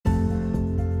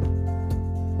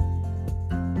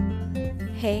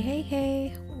Hey, hey,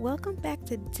 hey, welcome back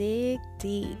to Dig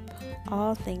Deep.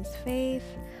 All things faith,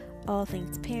 all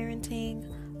things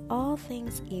parenting, all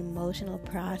things emotional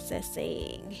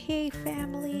processing. Hey,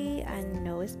 family, I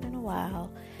know it's been a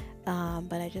while,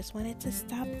 but I just wanted to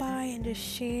stop by and just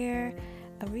share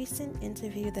a recent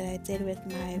interview that I did with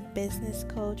my business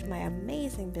coach, my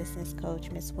amazing business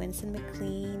coach, Miss Winston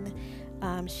McLean.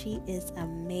 She is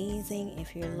amazing.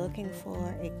 If you're looking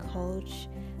for a coach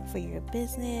for your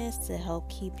business to help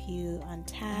keep you on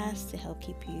task, to help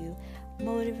keep you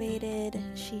motivated,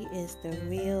 she is the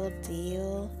real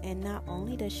deal. And not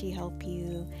only does she help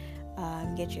you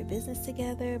get your business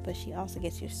together, but she also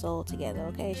gets your soul together.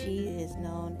 Okay, she is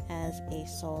known as a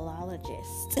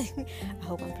soulologist. I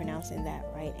hope I'm pronouncing that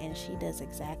right, and she does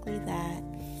exactly that.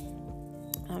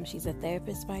 She's a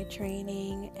therapist by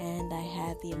training, and I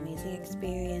had the amazing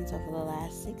experience over the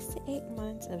last 6 to 8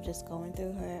 months of just going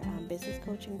through her business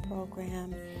coaching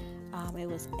program. It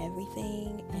was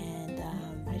everything, and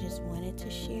I just wanted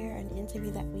to share an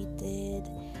interview that we did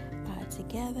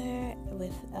together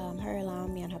with her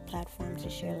allowing me on her platform to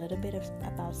share a little bit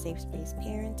about safe space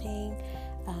parenting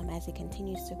as it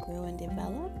continues to grow and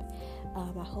develop.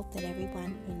 I hope that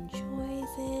everyone enjoys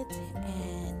it,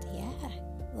 and yeah,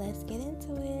 let's get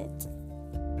into it.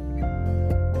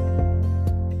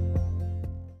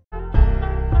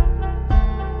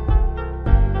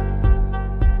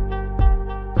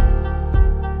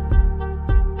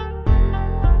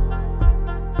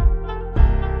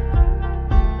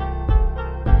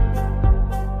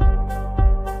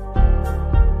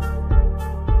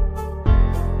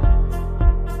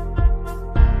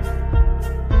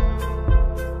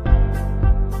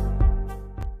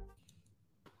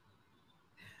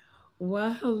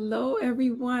 Well, hello,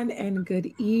 everyone, and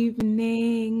good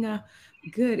evening.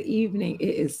 Good evening.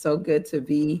 It is so good to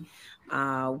be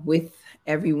with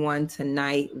everyone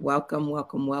tonight. Welcome,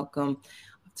 welcome, welcome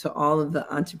to all of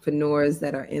the entrepreneurs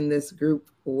that are in this group.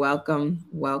 Welcome,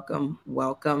 welcome,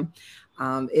 welcome.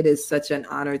 It is such an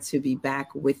honor to be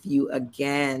back with you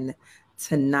again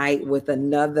tonight with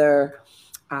another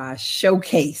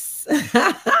showcase.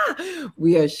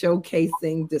 We are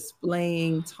showcasing,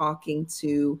 displaying, talking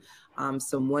to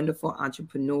some wonderful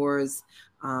entrepreneurs.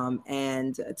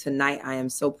 And tonight I am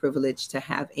so privileged to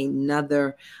have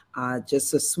another,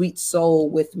 just a sweet soul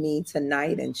with me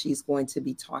tonight. And she's going to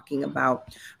be talking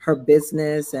about her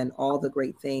business and all the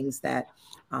great things that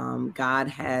God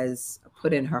has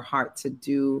put in her heart to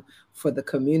do for the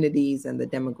communities and the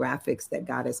demographics that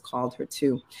God has called her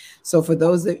to. So for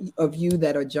those of you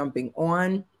that are jumping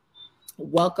on,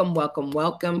 welcome, welcome,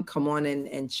 welcome. Come on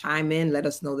and chime in. Let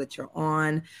us know that you're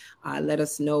on. Let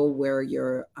us know where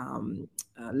you're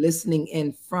listening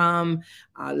in from.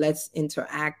 Let's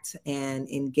interact and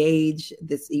engage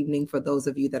this evening. For those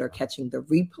of you that are catching the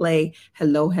replay,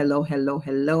 hello, hello, hello,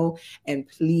 hello. And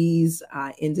please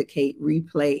indicate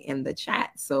replay in the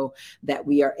chat so that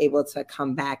we are able to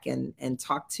come back and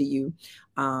talk to you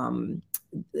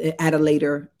at a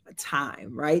later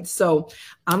time, right? So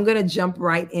I'm going to jump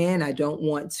right in. I don't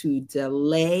want to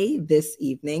delay this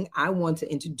evening. I want to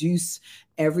introduce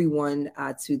everyone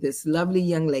to this lovely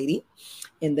young lady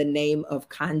in the name of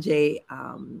Kanje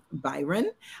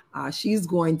Byron. She's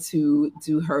going to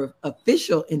do her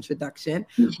official introduction,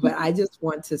 but I just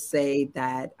want to say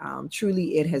that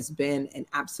truly it has been an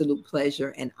absolute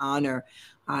pleasure and honor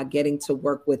getting to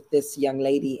work with this young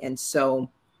lady. And so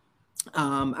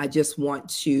I just want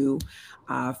to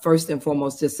first and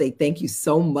foremost just say thank you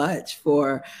so much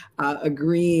for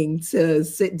agreeing to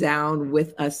sit down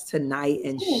with us tonight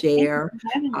and share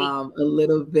a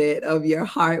little bit of your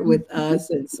heart with us.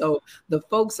 And so the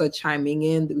folks are chiming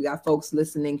in. We got folks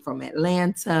listening from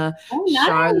Atlanta. Oh, nice.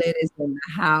 Charlotte is in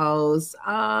the house.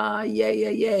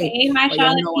 Yay. Hey, my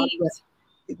Charlotte.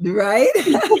 Right?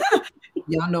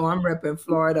 Y'all know I'm repping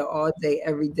Florida all day,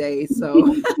 every day.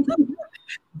 So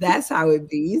that's how it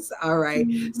be. All right.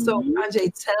 Mm-hmm. So,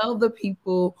 Kanje, tell the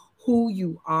people who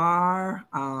you are,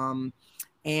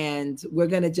 and we're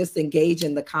going to just engage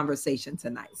in the conversation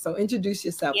tonight. So, introduce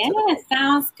yourself. Yeah,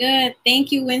 sounds good.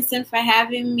 Thank you, Winston, for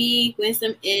having me.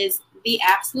 Winston is the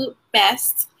absolute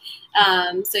best.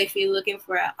 So, if you're looking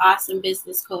for an awesome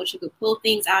business coach who could pull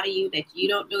things out of you that you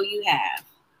don't know you have,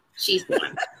 she's the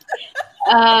one.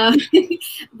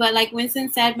 But like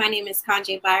Winston said, my name is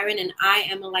Kanje Byron, and I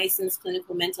am a licensed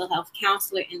clinical mental health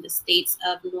counselor in the states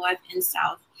of North and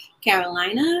South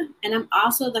Carolina. And I'm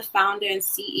also the founder and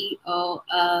CEO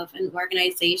of an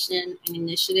organization, an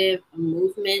initiative, a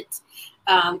movement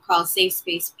called Safe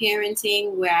Space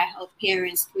Parenting, where I help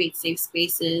parents create safe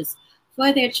spaces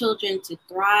for their children to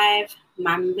thrive.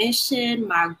 My mission,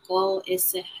 my goal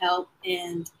is to help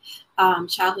and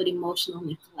childhood emotional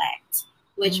neglect,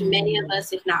 which many of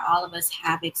us, if not all of us,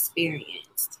 have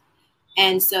experienced.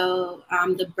 And so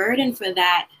the burden for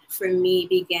that for me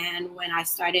began when I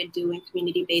started doing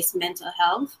community-based mental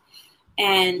health.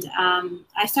 And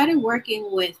I started working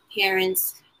with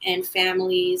parents and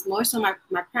families. More so my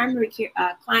primary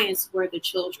clients were the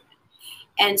children.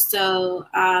 And so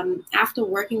after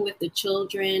working with the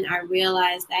children, I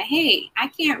realized that, hey, I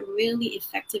can't really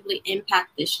effectively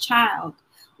impact this child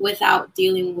without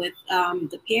dealing with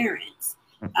the parents.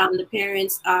 The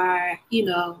parents are,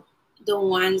 the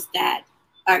ones that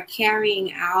are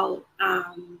carrying out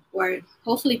or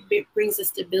hopefully brings a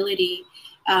stability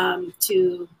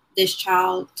to this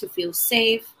child to feel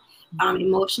safe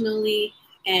emotionally,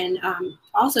 and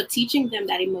also teaching them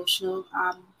that emotional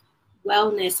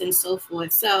wellness and so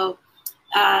forth. So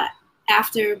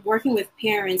after working with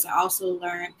parents, I also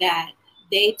learned that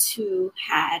they too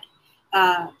had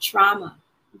trauma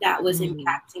that was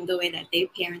impacting the way that they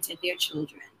parented their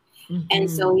children. And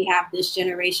so we have this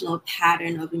generational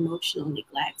pattern of emotional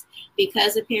neglect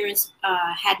because the parents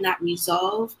had not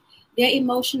resolved their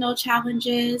emotional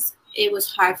challenges. It was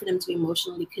hard for them to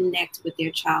emotionally connect with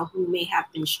their child who may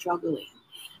have been struggling.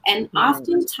 And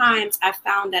oftentimes I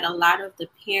found that a lot of the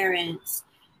parents,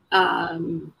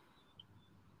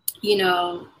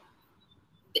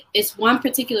 it's one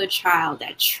particular child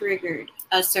that triggered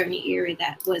a certain area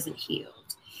that wasn't healed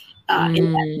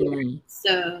in that period.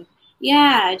 So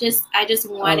yeah, I just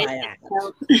wanted to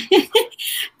help.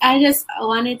 I just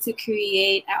wanted to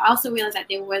create. I also realized that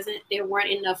there weren't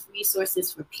enough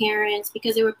resources for parents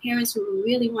because there were parents who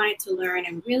really wanted to learn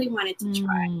and really wanted to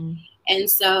try. And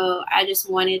so I just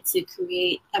wanted to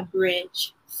create a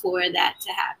bridge for that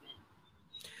to happen.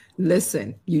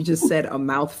 Listen, you just said a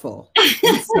mouthful.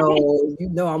 So,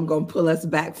 I'm going to pull us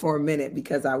back for a minute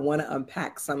because I want to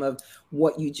unpack some of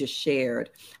what you just shared.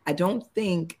 I don't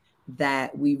think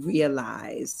that we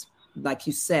realize, like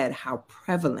you said, how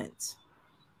prevalent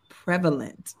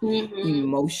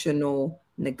emotional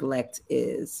neglect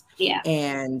is. Yeah.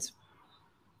 And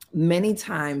many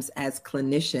times as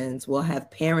clinicians, we'll have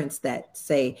parents that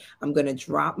say, I'm going to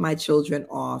drop my children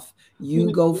off.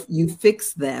 You go, you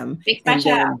fix them and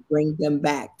then bring them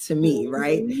back to me.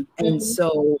 Right. And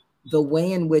so the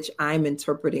way in which I'm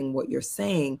interpreting what you're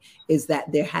saying is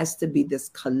that there has to be this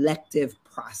collective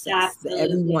process that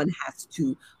everyone has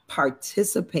to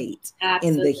participate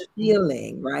in the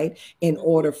healing, right? In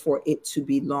order for it to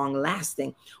be long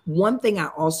lasting. One thing I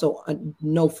also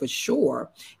know for sure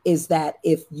is that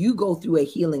if you go through a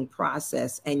healing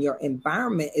process and your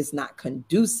environment is not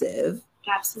conducive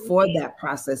for that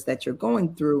process that you're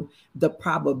going through, the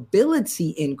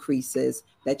probability increases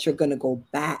that you're going to go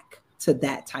back to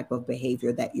that type of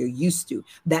behavior that you're used to,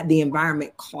 that the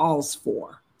environment calls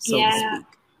for, so to speak.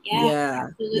 Yeah,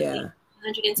 absolutely.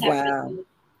 110%. Wow.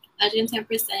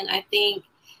 110%. I think,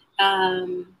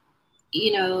 I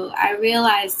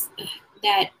realized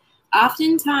that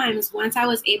oftentimes once I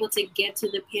was able to get to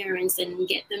the parents and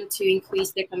get them to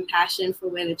increase their compassion for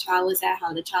where the child was at,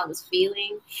 how the child was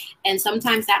feeling, and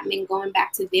sometimes that meant going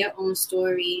back to their own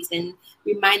stories and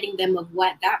reminding them of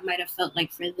what that might have felt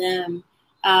like for them.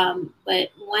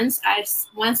 But once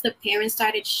the parents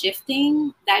started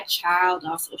shifting, that child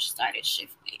also started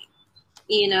shifting.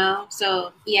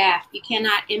 So yeah, you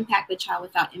cannot impact the child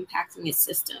without impacting its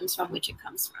systems from which it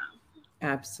comes from.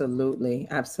 Absolutely.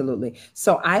 Absolutely.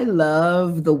 So I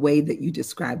love the way that you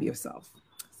describe yourself.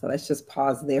 So let's just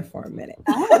pause there for a minute.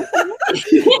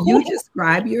 You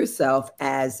describe yourself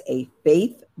as a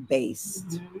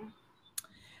faith-based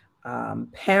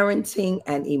parenting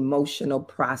and emotional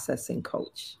processing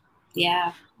coach.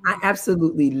 Yeah. I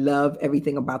absolutely love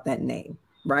everything about that name,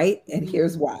 right? And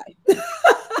here's why.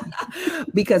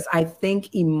 Because I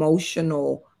think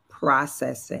emotional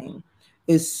processing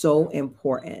is so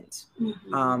important,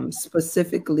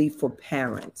 specifically for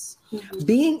parents.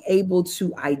 Being able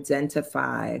to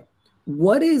identify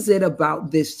what is it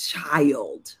about this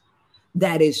child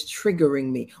that is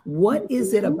triggering me? What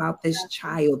is it about this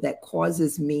child that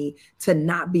causes me to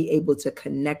not be able to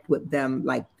connect with them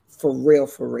like for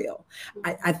real?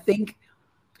 I think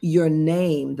your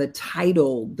name, the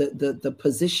title, the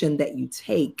position that you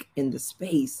take in the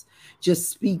space just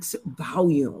speaks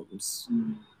volumes,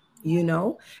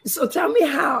 So tell me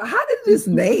how did this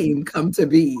name come to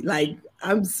be? Like,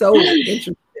 I'm so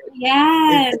interested.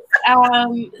 Yes.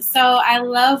 So I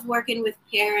love working with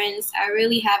parents. I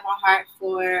really have a heart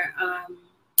for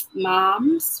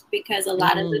moms because a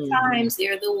lot of the times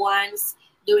they're the ones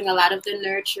doing a lot of the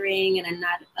nurturing and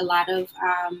not a lot of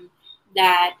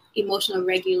that emotional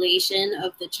regulation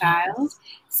of the child.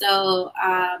 So,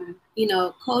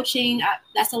 coaching,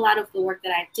 that's a lot of the work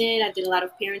that I did. I did a lot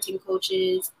of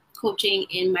coaching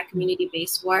in my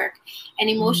community-based work, and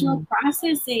emotional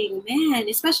processing, man,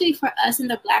 especially for us in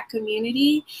the Black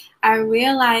community, I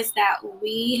realized that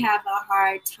we have a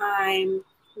hard time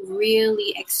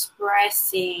really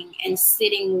expressing and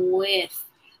sitting with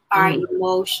our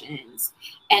emotions.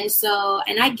 And so,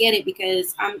 and I get it,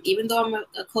 because even though I'm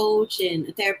a coach and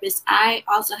a therapist, I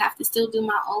also have to still do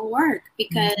my own work,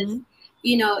 because,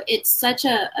 it's such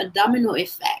a domino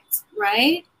effect,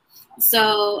 right?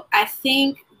 So I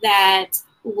think that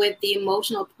with the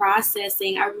emotional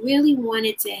processing, I really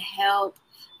wanted to help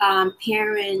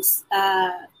parents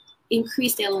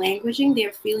increase their languaging,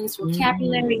 their feelings,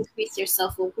 vocabulary, increase their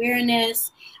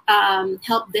self-awareness,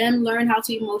 help them learn how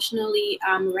to emotionally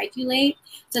regulate,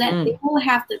 so that they will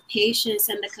have the patience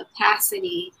and the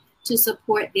capacity to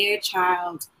support their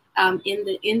child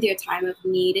in their time of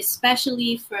need,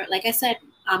 especially for, like I said,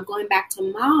 going back to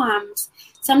moms.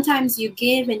 Sometimes you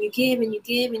give and you give and you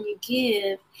give and you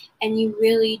give, and you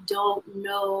really don't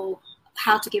know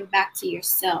how to give back to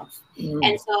yourself.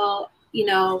 And so,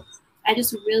 I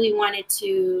just really wanted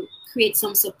to create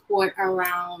some support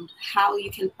around how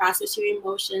you can process your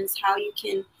emotions, how you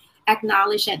can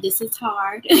acknowledge that this is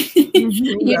hard, just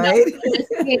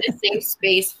create a safe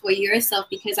space for yourself,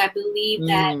 because I believe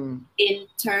that in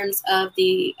terms of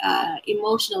the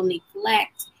emotional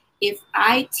neglect, if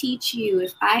I teach you,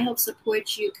 if I help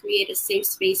support you, create a safe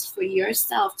space for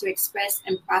yourself to express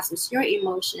and process your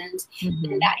emotions,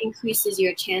 then that increases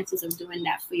your chances of doing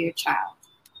that for your child.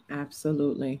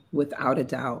 Absolutely, without a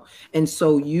doubt. And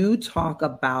so you talk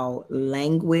about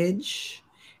language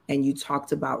and you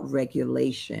talked about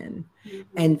regulation.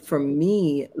 And for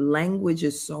me, language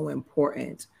is so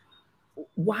important.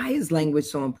 Why is language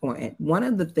so important? One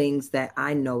of the things that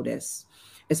I notice,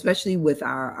 especially with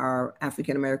our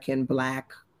African-American,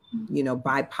 Black,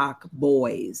 BIPOC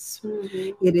boys,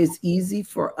 it is easy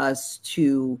for us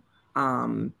to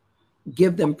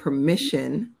give them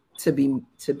permission to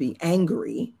be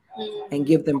angry and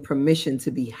give them permission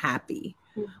to be happy.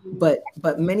 But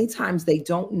many times they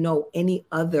don't know any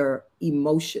other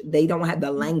emotion. They don't have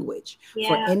the language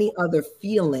for any other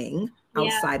feeling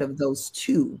outside of those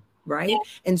two, right?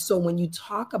 And so when you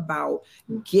talk about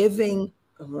giving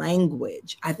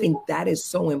language, I think that is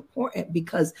so important,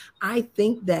 because I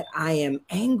think that I am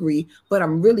angry, but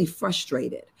I'm really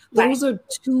frustrated. Those are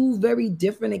two very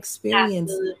different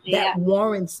experiences that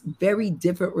warrants very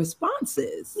different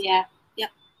responses.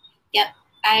 Yep.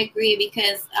 I agree,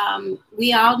 because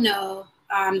we all know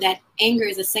that anger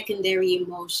is a secondary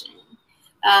emotion.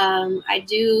 I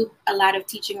do a lot of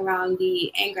teaching around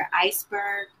the anger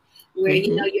iceberg, where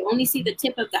you only see the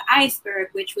tip of the iceberg,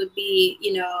 which would be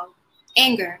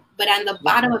anger, but on the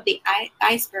bottom of the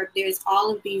iceberg, there's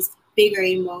all of these bigger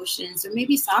emotions, or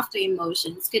maybe softer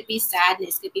emotions. Could be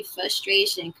sadness, could be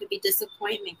frustration, could be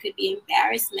disappointment, could be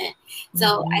embarrassment.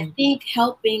 So I think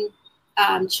helping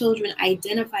children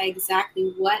identify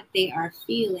exactly what they are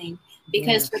feeling,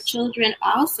 because for children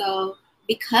also,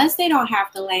 because they don't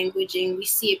have the languaging, we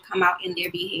see it come out in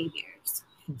their behaviors.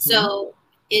 So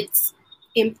it's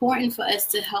important for us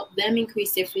to help them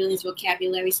increase their feelings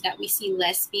vocabulary, so that we see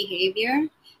less behavior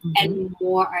and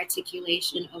more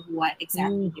articulation of what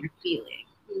exactly they're feeling.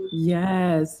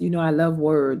 Yes, I love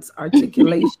words.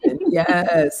 Articulation.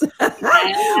 Yes.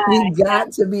 We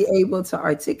got to be able to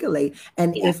articulate.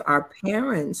 And if our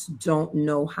parents don't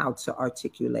know how to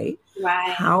articulate,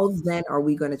 how then are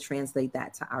we going to translate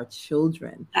that to our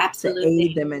children to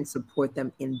aid them and support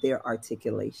them in their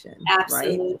articulation?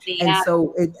 Right? And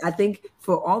so I think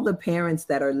for all the parents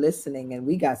that are listening, and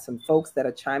we got some folks that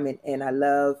are chiming in,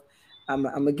 I'm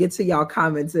going to get to y'all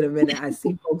comments in a minute. I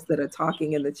see folks that are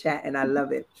talking in the chat, and I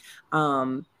love it.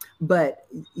 But,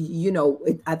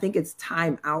 I think it's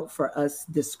time out for us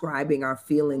describing our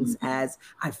feelings as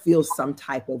I feel some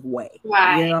type of way.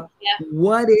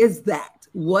 What is that?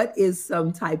 What is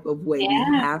some type of way?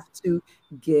 We have to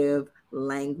give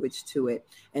language to it.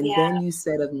 And then you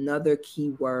said another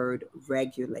key word,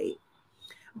 regulate.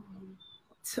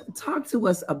 Talk to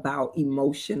us about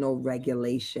emotional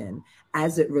regulation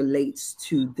as it relates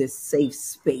to this safe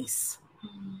space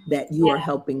that you are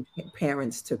helping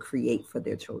parents to create for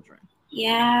their children.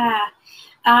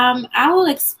 I will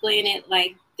explain it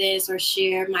like this, or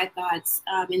share my thoughts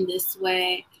in this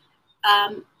way.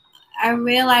 I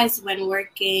realized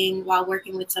while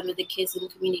working with some of the kids in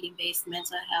community-based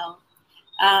mental health,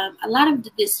 a lot of the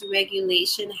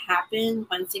dysregulation happened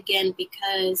once again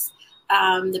because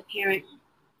the parent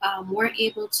weren't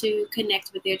able to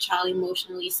connect with their child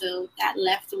emotionally. So that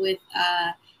left with,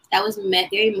 that was met,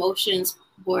 their emotions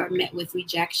were met with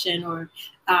rejection or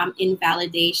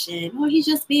invalidation. Oh, he's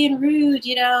just being rude,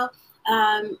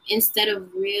 instead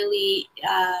of really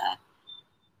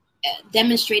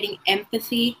demonstrating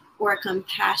empathy or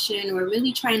compassion or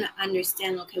really trying to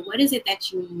understand, okay, what is it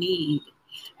that you need?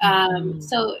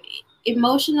 So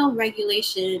emotional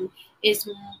regulation is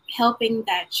helping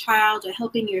that child or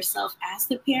helping yourself as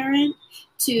the parent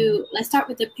to, let's start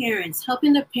with the parents,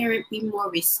 helping the parent be more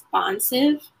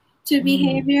responsive to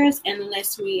behaviors and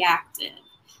less reactive.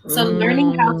 So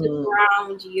learning how to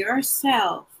ground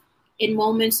yourself in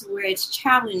moments where it's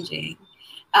challenging,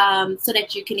 so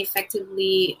that you can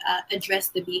effectively address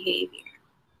the behavior.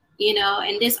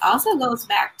 And this also goes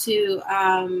back to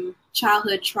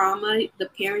childhood trauma, the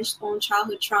parent's own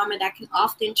childhood trauma that can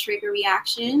often trigger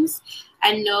reactions.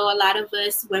 I know a lot of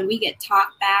us, when we get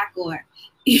talked back or,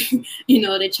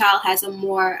 the child has a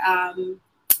more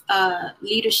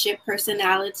leadership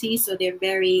personality, so they're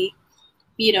very,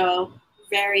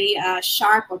 very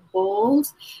sharp or bold.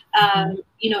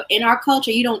 In our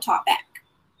culture, you don't talk back,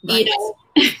 right.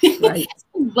 Right.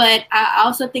 But I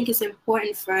also think it's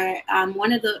important for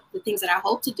one of the things that I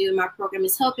hope to do in my program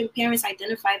is helping parents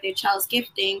identify their child's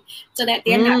gifting so that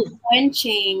they're not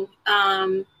quenching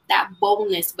that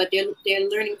boldness, but they're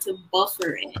learning to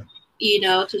buffer it,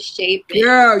 to shape it.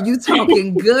 Girl, you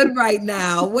talking good right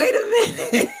now. Wait a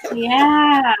minute.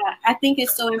 Yeah, I think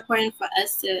it's so important for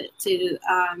us to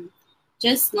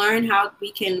just learn how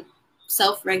we can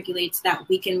self-regulate so that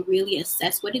we can really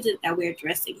assess what is it that we're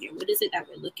addressing here, what is it that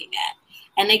we're looking at.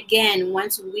 And again,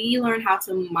 once we learn how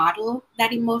to model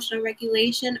that emotional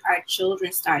regulation, our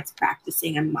children starts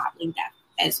practicing and modeling that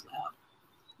as well.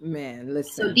 Man,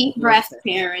 listen. So deep breaths,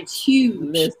 parents,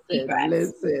 huge. Listen.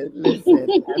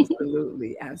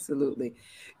 Absolutely.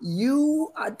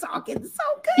 You are talking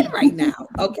so good right now.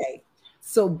 Okay.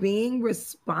 So being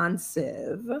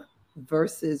responsive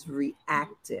versus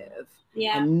reactive.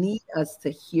 Yeah. I need us to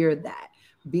hear that.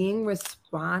 Being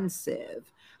responsive.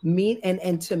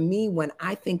 And to me, when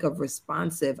I think of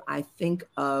responsive, I think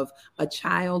of a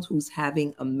child who's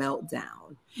having a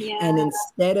meltdown. Yeah. And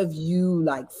instead of you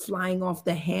like flying off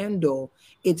the handle,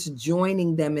 it's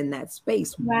joining them in that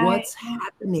space. Right. What's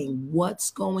happening?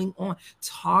 What's going on?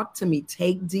 Talk to me.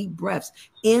 Take deep breaths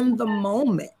in the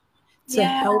moment to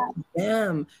help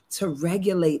them to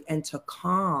regulate and to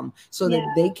calm so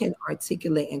that they can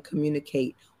articulate and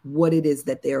communicate what it is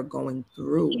that they're going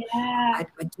through. I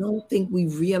don't think we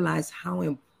realize how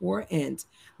important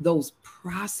those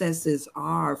processes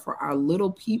are for our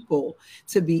little people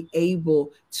to be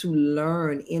able to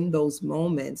learn in those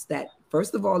moments that,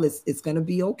 first of all, it's going to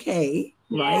be okay,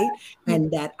 right?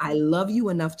 And that I love you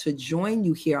enough to join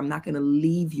you here. I'm not going to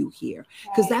leave you here,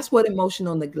 because that's what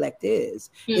emotional neglect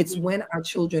is. It's when our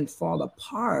children fall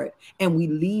apart and we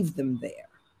leave them there.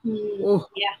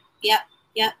 Yep.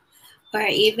 Or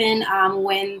even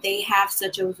when they have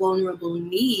such a vulnerable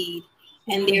need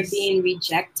and they're being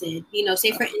rejected.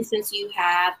 Say for instance, you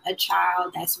have a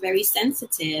child that's very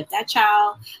sensitive. That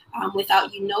child,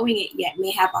 without you knowing it yet,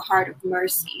 may have a heart of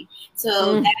mercy.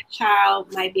 So that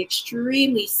child might be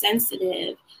extremely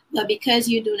sensitive, but because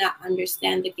you do not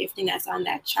understand the gifting that's on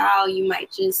that child, you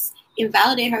might just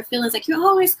invalidate her feelings, like, you're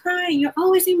always crying, you're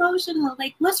always emotional,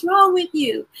 like, what's wrong with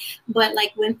you? But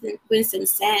like Winston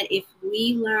said, if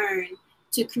we learn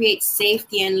to create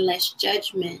safety and less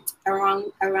judgment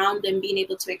around them being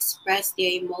able to express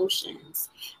their emotions,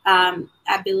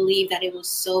 I believe that it will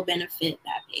so benefit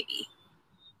that baby.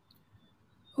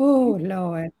 Oh,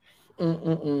 Lord.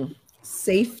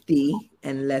 Safety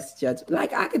and less judgment.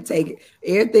 Like, I could take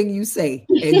everything you say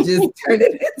and just turn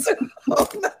it into a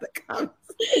whole nother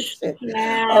conversation.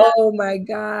 Oh my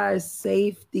gosh,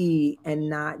 safety and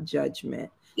not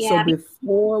judgment. So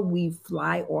before we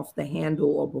fly off the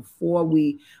handle, or before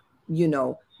we,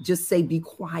 just say, be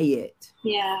quiet.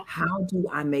 How do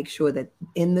I make sure that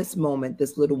in this moment,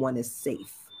 this little one is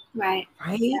safe? Right.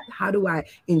 How do I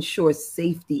ensure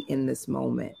safety in this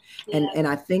moment? And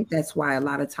I think that's why a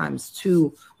lot of times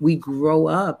too, we grow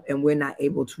up and we're not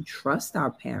able to trust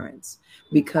our parents,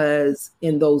 because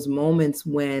in those moments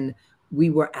when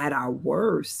we were at our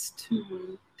worst,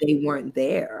 they weren't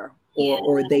there,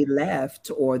 or they left,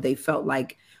 or they felt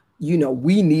like,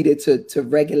 we needed to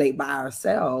regulate by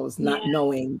ourselves, not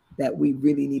knowing that we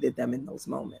really needed them in those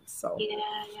moments. So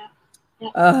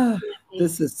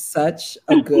this is such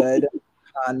a good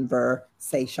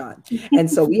conversation. And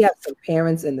so we have some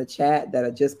parents in the chat that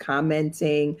are just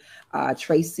commenting.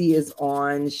 Tracy is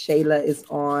on, Shayla is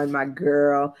on, my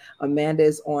girl, Amanda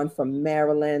is on from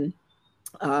Maryland.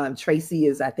 Tracy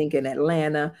is, I think, in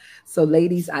Atlanta. So,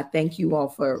 ladies, I thank you all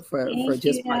for Thank you,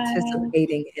 just guys.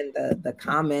 participating in the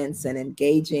comments and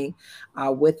engaging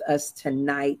with us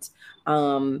tonight.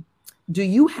 Do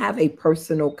you have a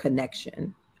personal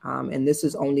connection? And this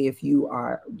is only if you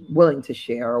are willing to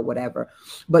share or whatever.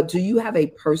 But do you have a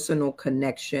personal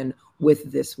connection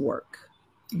with this work?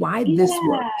 Why this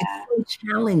work? It's so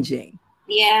challenging.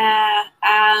 Yeah.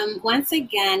 Once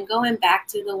again, going back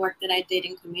to the work that I did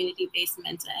in community-based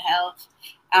mental health,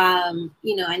 and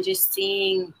just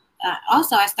seeing,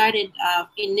 also I started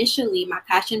initially, my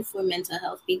passion for mental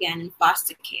health began in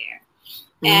foster care.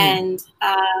 And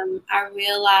I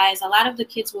realized a lot of the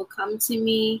kids will come to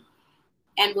me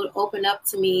and would open up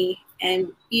to me.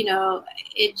 And,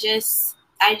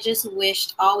 I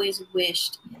just always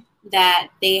wished that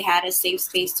they had a safe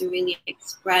space to really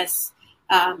express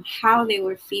how they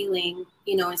were feeling,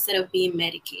 instead of being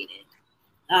medicated.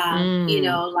 A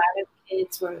lot of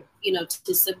kids were,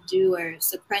 to subdue or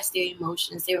suppress their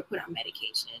emotions, they were put on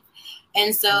medication.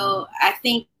 And so I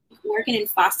think working in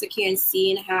foster care and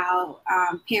seeing how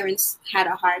parents had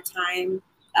a hard time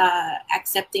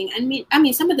accepting. I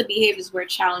mean, some of the behaviors were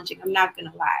challenging. I'm not going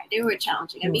to lie. They were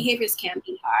challenging, and behaviors can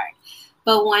be hard.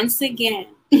 But once again,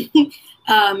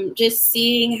 just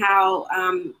seeing how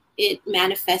it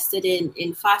manifested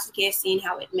in foster care, seeing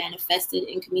how it manifested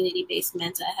in community-based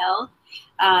mental health.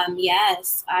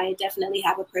 Yes, I definitely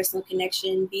have a personal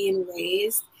connection being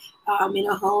raised in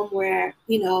a home where,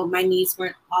 my needs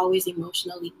weren't always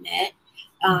emotionally met.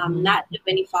 Not of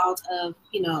any fault of,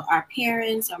 our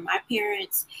parents or my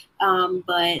parents,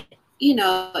 but,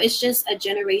 it's just a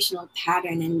generational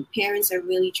pattern, and parents are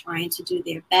really trying to do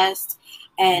their best.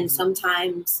 And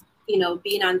sometimes, being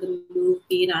on the move,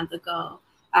 being on the go,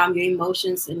 your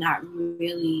emotions are not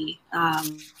really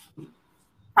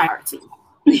priority.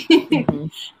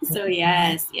 So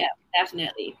yes, yeah,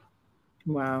 definitely.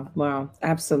 Wow,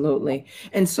 absolutely.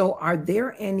 And so, are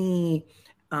there any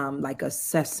like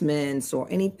assessments or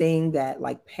anything that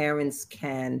like parents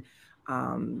can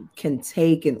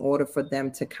take in order for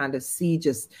them to kind of see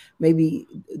just maybe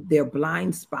their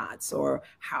blind spots or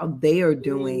how they are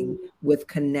doing with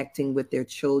connecting with their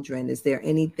children? Is there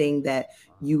anything that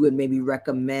you would maybe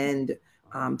recommend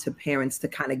to parents to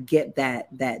kind of get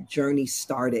that journey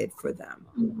started for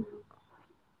them?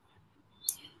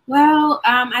 Well,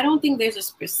 I don't think there's a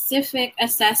specific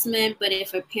assessment, but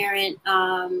if a parent,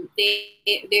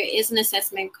 there is an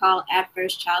assessment called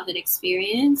Adverse Childhood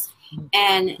Experience,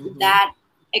 and that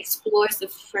explores the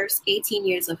first 18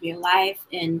 years of your life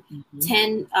and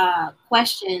 10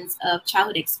 questions of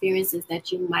childhood experiences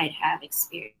that you might have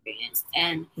experienced.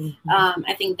 And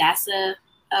I think that's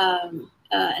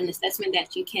an assessment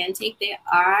that you can take. There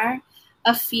are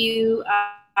a few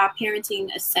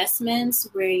parenting assessments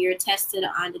where you're tested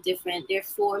on there are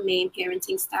 4 main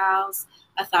parenting styles: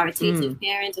 authoritative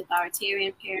parent,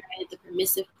 authoritarian parent, the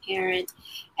permissive parent,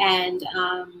 and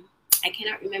I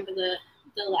cannot remember the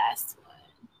last one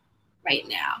right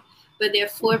now. But there are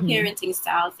 4 parenting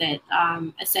styles that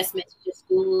assessments. Just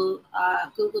Google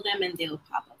them and they'll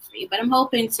pop up for you. But I'm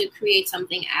hoping to create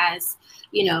something as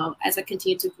I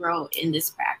continue to grow in this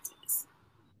practice.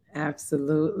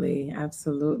 Absolutely.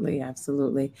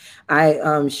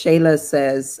 Shayla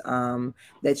says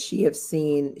that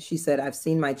she said, I've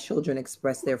seen my children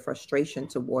express their frustration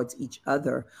towards each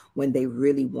other when they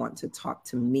really want to talk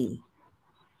to me.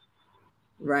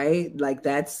 Right? Like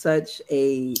that's such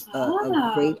a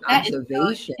great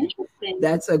observation.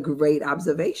 That's a great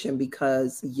observation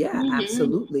because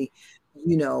absolutely.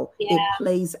 It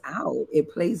plays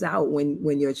out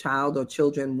when your child or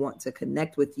children want to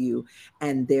connect with you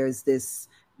and there's this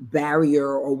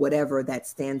barrier or whatever that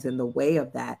stands in the way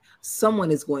of that.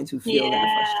 Someone is going to feel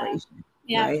that frustration.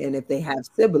 Right. And if they have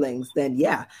siblings, then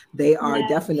they are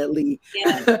definitely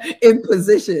in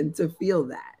position to feel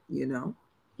that,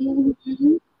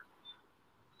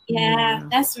 Yeah,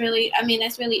 that's really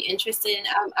interesting.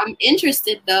 I'm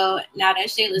interested though, now that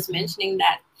Shayla's mentioning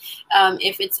that,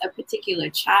 if it's a particular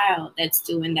child that's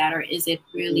doing that, or is it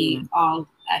really all,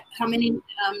 how many,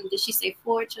 did she say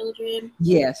 4 children?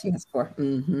 Yeah, she has 4.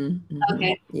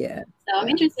 Okay. Yeah. So I'm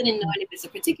interested in knowing if it's a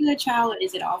particular child, or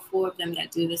is it all 4 of them that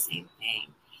do the same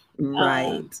thing?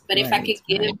 Right. But if I could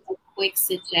give a quick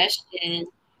suggestion,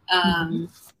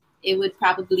 it would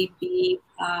probably be,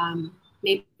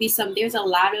 maybe there's a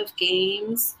lot of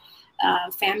games,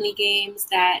 family games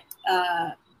that,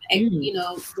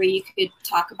 where you could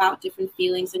talk about different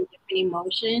feelings and different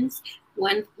emotions.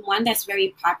 One that's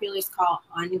very popular is called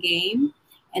On Game.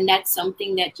 And that's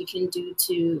something that you can do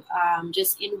to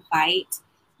just invite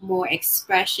more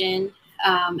expression.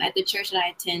 At the church that I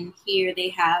attend here, they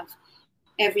have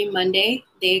every Monday.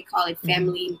 They call it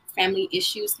family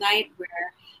issues night, where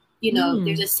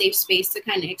there's a safe space to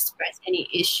kind of express any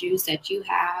issues that you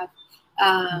have.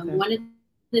 One of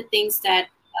the things that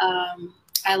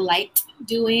I liked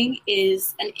doing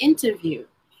is an interview.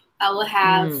 I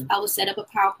will set up a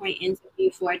PowerPoint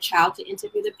interview for a child to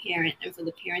interview the parent, and for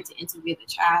the parent to interview the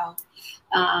child.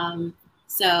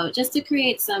 So just to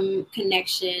create some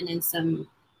connection and some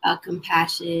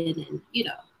compassion, and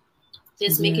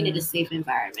just making it a safe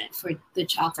environment for the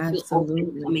child to feel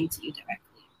open coming to you directly.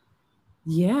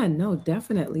 Yeah, no,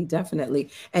 definitely.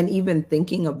 And even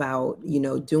thinking about,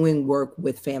 doing work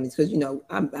with families, because,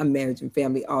 I'm marriage and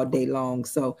family all day long.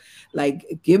 So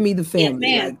like, give me the family,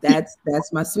 yes, like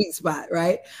that's my sweet spot.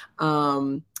 Right.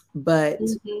 But,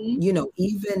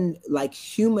 even like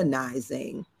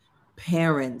humanizing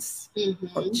parents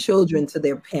or children to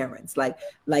their parents, I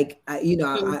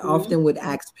often would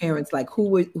ask parents, like,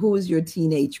 who is your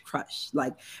teenage crush,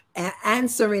 like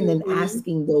answering and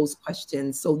asking those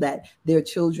questions, so that their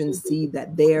children see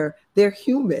that they're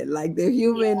human, like they're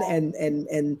human,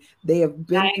 and they have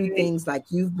been through things like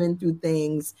you've been through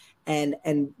things, and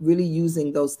really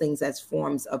using those things as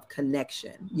forms of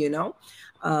connection.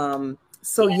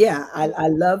 So I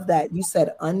love that you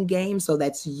said Ungame, so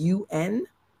that's UNGAME.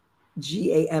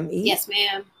 Yes,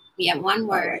 ma'am. Yeah, one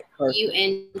word. Right,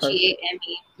 UNGAME.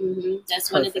 That's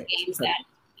perfect. One of the games that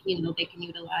they can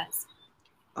utilize.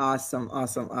 Awesome.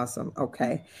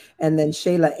 Okay. And then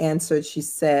Shayla answered. She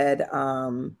said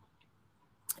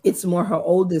it's more her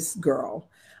oldest girl,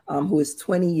 who is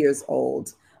 20 years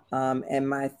old, and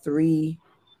my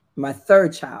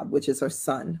third child, which is her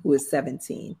son, who is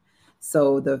 17.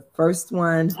 So the first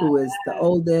one, who is the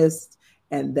oldest,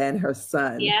 and then her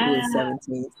son, who is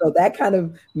 17. So that kind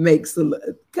of makes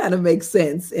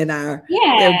sense in our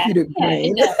therapeutic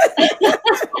brain.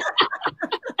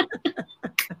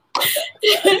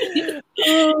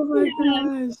 Oh my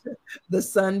gosh. The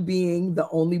son being the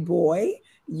only boy,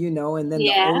 and then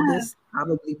the oldest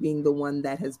probably being the one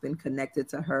that has been connected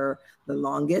to her the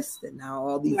longest, and now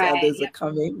all these others are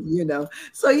coming,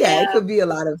 So it could be a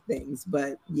lot of things,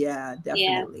 but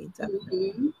definitely.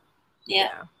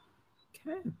 Yeah.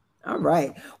 Okay. All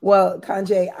right. Well,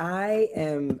 Kanjay, I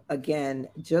am again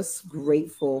just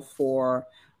grateful for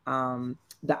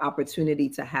the opportunity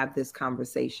to have this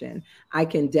conversation. I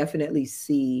can definitely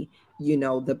see,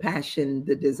 the passion,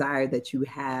 the desire that you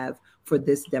have for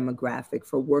this demographic,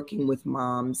 for working with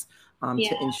moms,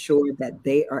 to ensure that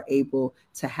they are able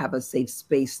to have a safe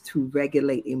space to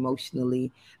regulate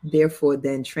emotionally, therefore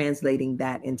then translating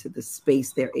that into the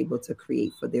space they're able to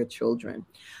create for their children.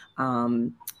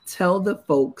 Tell the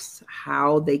folks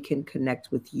how they can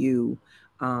connect with you.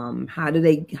 How do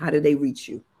they reach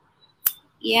you?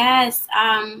 Yes,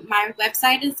 my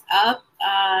website is up,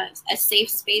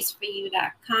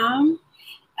 asafespaceforyou.com.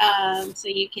 So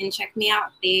you can check me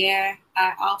out there.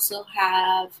 I also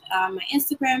have my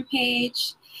Instagram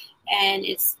page, and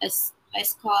it's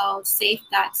called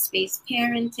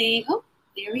safe.spaceparenting. Oh,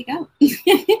 there we go.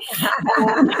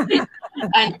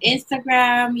 On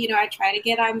Instagram, I try to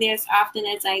get on there as often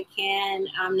as I can.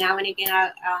 Now and again,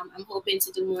 I'm hoping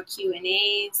to do more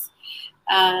Q&As.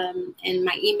 And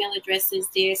my email address is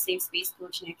there, Safe Space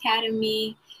Coaching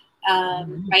Academy.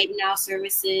 Right now,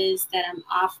 services that I'm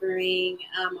offering,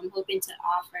 I'm hoping to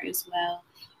offer as well,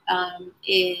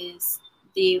 is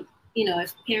the,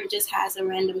 if a parent just has a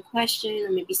random question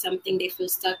or maybe something they feel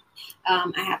stuck,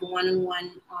 I have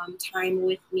one-on-one time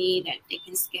with me that they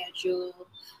can schedule.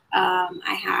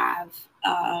 I have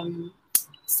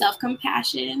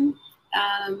self-compassion.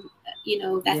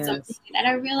 That's something that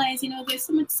I realize,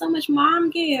 there's so much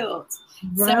mom guilt.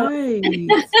 Right.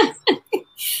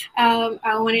 So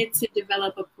I wanted to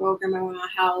develop a program around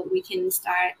how we can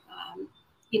start,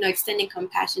 extending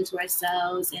compassion to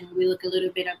ourselves. And we look a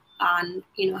little bit on,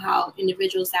 how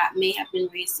individuals that may have been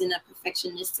raised in a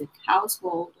perfectionistic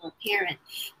household, or a parent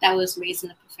that was raised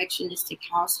in a perfectionistic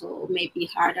household may be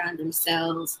hard on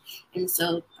themselves. And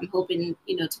so I'm hoping,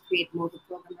 to create more of a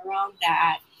program around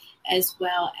that, as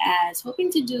well as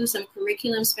hoping to do some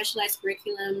specialized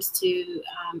curriculums to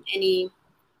any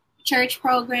church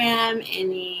program,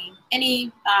 any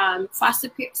foster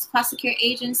care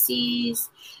agencies,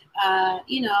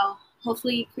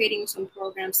 hopefully creating some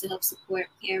programs to help support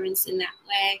parents in that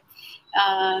way.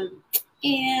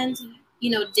 And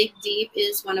Dig Deep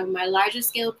is one of my larger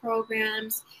scale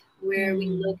programs where we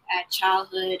look at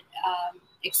childhood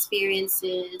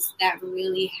experiences that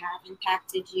really have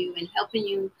impacted you and helping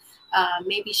you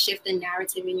maybe shift the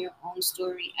narrative in your own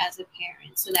story as a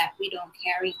parent, so that we don't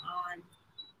carry on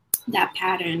that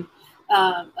pattern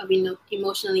of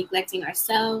emotionally neglecting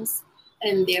ourselves,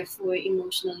 and therefore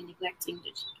emotionally neglecting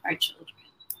our children.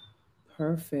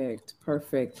 Perfect.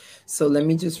 So let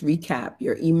me just recap.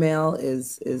 Your email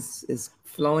is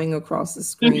flowing across the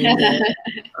screen there,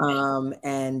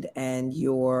 and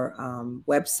your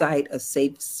website, a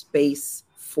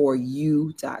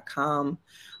safespaceforyou.com.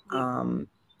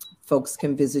 Folks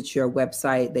can visit your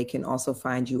website. They can also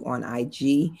find you on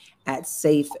IG at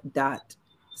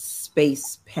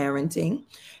safe.spaceparenting,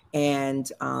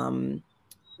 and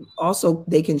also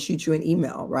they can shoot you an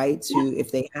email, right, to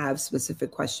if they have specific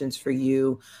questions for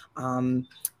you,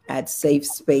 at Safe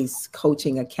Space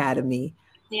Coaching Academy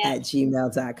at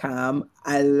gmail.com.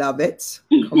 I love it.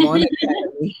 Come on,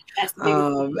 Academy.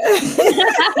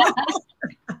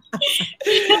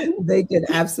 They can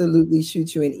absolutely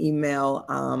shoot you an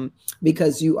email,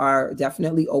 because you are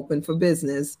definitely open for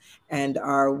business and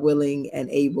are willing and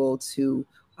able to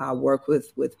work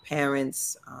with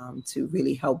parents to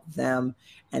really help them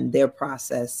and their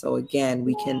process. So again,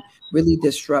 we can really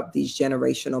disrupt these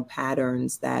generational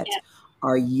patterns that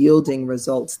are yielding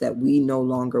results that we no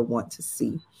longer want to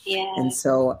see. And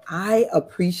so I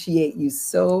appreciate you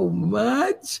so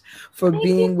much for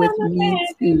being with me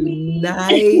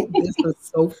tonight. This was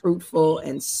so fruitful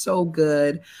and so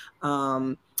good.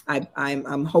 I'm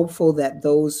hopeful that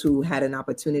those who had an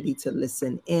opportunity to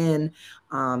listen in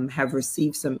have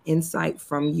received some insight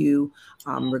from you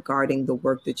regarding the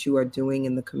work that you are doing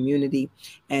in the community.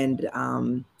 And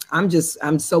I'm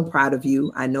so proud of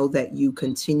you. I know that you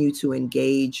continue to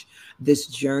engage this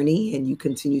journey and you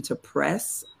continue to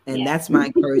press. And that's my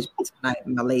encouragement tonight,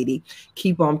 my lady.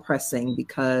 Keep on pressing,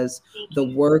 because the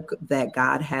work that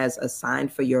God has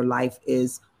assigned for your life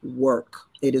is work.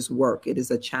 It is work. It is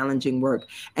a challenging work.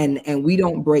 And we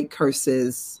don't break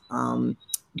curses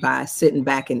by sitting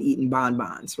back and eating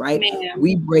bonbons, right?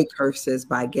 We break curses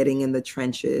by getting in the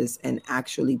trenches and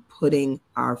actually putting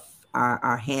our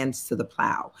hands to the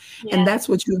plow. And that's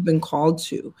what you've been called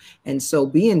to. And so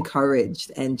be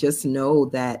encouraged and just know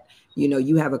that, you know,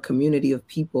 you have a community of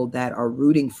people that are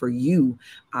rooting for you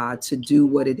to do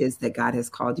what it is that God has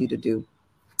called you to do.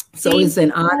 So it's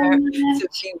an honor to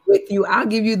be with you. I'll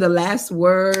give you the last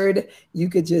word. You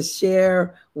could just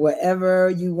share whatever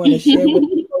you want to share with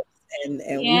people, and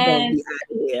we're going to be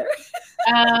out of here.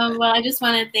 Well, I just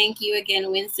want to thank you again,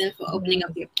 Winston, for opening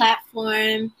up your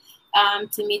platform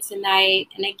to me tonight.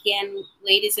 And again,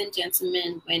 ladies and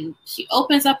gentlemen, when she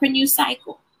opens up her new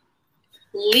cycle,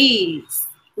 please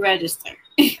register.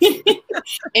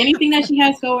 Anything that she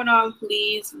has going on,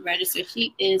 please register.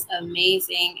 She is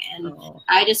amazing. And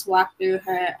I just walked through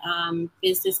her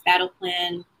business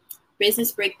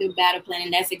breakthrough battle plan,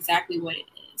 and that's exactly what it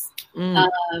is.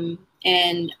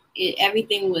 And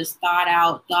everything was thought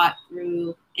out, thought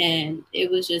through, and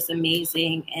it was just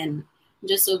amazing. And I'm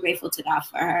just so grateful to God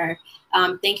for her.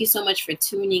 Thank you so much for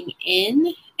tuning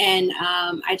in. And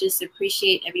I just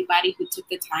appreciate everybody who took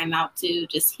the time out to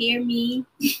just hear me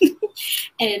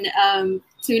and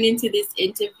tune into this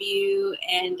interview.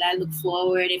 And I look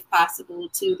forward, if possible,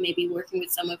 to maybe working with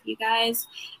some of you guys.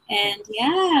 And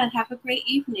have a great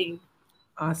evening.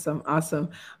 Awesome.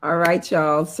 All right,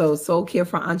 y'all. So Soul Care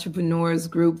for Entrepreneurs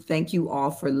Group, thank you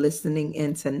all for listening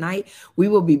in tonight. We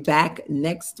will be back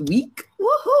next week.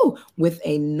 Woohoo! With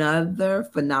another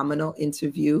phenomenal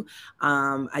interview.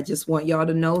 I just want y'all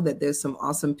to know that there's some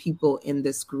awesome people in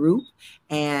this group.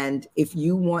 And if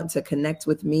you want to connect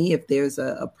with me, if there's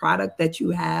a product that you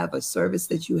have, a service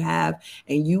that you have,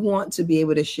 and you want to be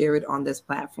able to share it on this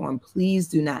platform, please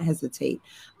do not hesitate.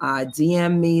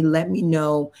 DM me, let me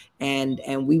know, and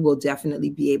we will definitely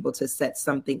be able to set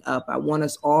something up. I want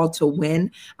us all to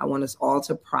win. I want us all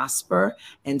to prosper.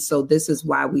 And so this is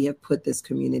why we have put this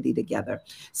community together.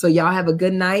 So y'all have a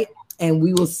good night, and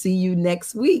we will see you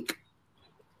next week.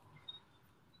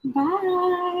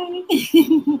 Bye.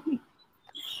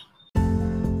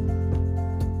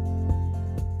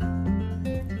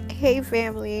 Hey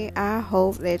family, I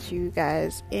hope that you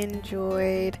guys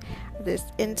enjoyed this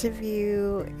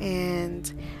interview,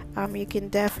 and you can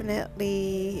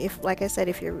definitely, if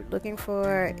you're looking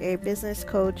for a business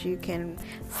coach, you can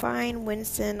find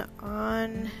Winston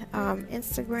on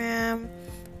Instagram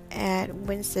at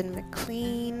Winston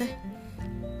McLean,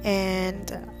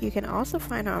 and you can also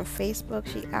find her on Facebook.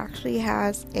 She actually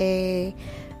has a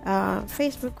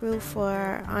Facebook group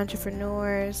for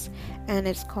entrepreneurs, and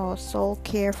it's called Soul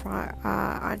Care for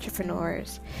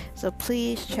Entrepreneurs. So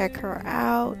please check her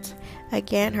out.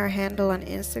 Again, her handle on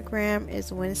Instagram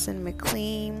is Winston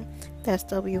McLean. That's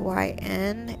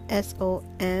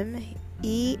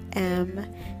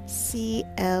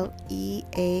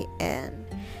WINSONMEMCLEAN.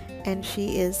 And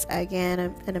she is, again,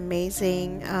 an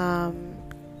amazing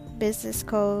business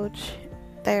coach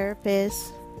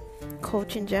therapist,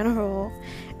 coach in general.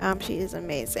 She is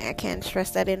amazing. I can't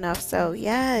stress that enough. So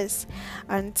yes,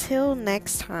 until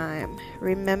next time,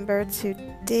 remember to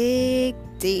dig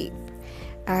deep.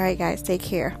 All right, guys, take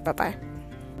care. Bye-bye.